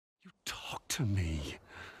to me.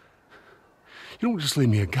 You don't just leave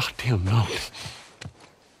me a goddamn note.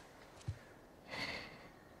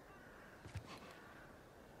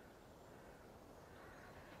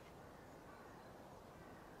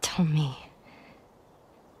 Tell me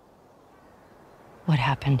what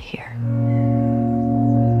happened here.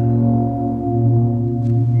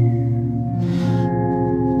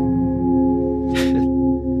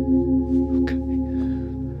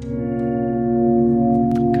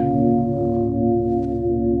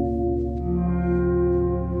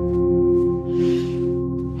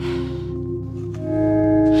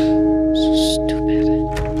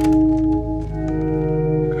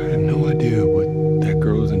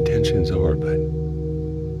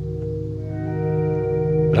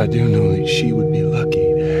 I do know that she would be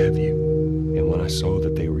lucky to have you. And when I saw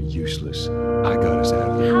that they were useless, I got us out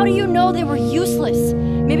of here. How do you know they were useless?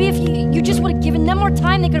 Maybe if you just would have given them more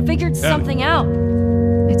time, they could have figured something out.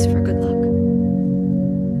 It's for good luck.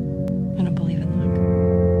 I don't believe in luck.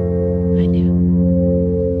 I do.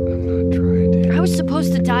 I'm not trying to. I was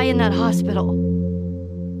supposed to die in that hospital.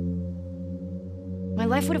 My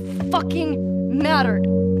life would have fucking mattered.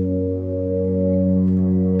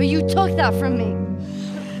 But you took that from me.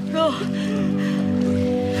 No.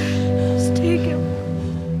 Just take him.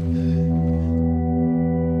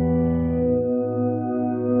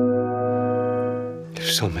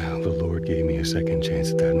 If somehow the Lord gave me a second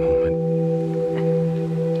chance at that moment.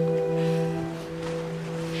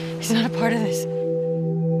 He's not a part of this.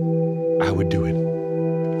 I would do it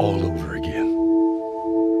all over again.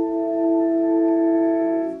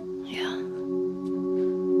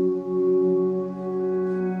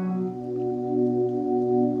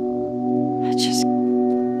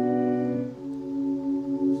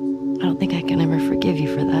 I don't think I can ever forgive you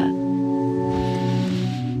for that.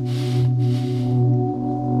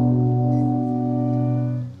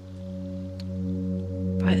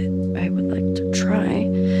 But I would like to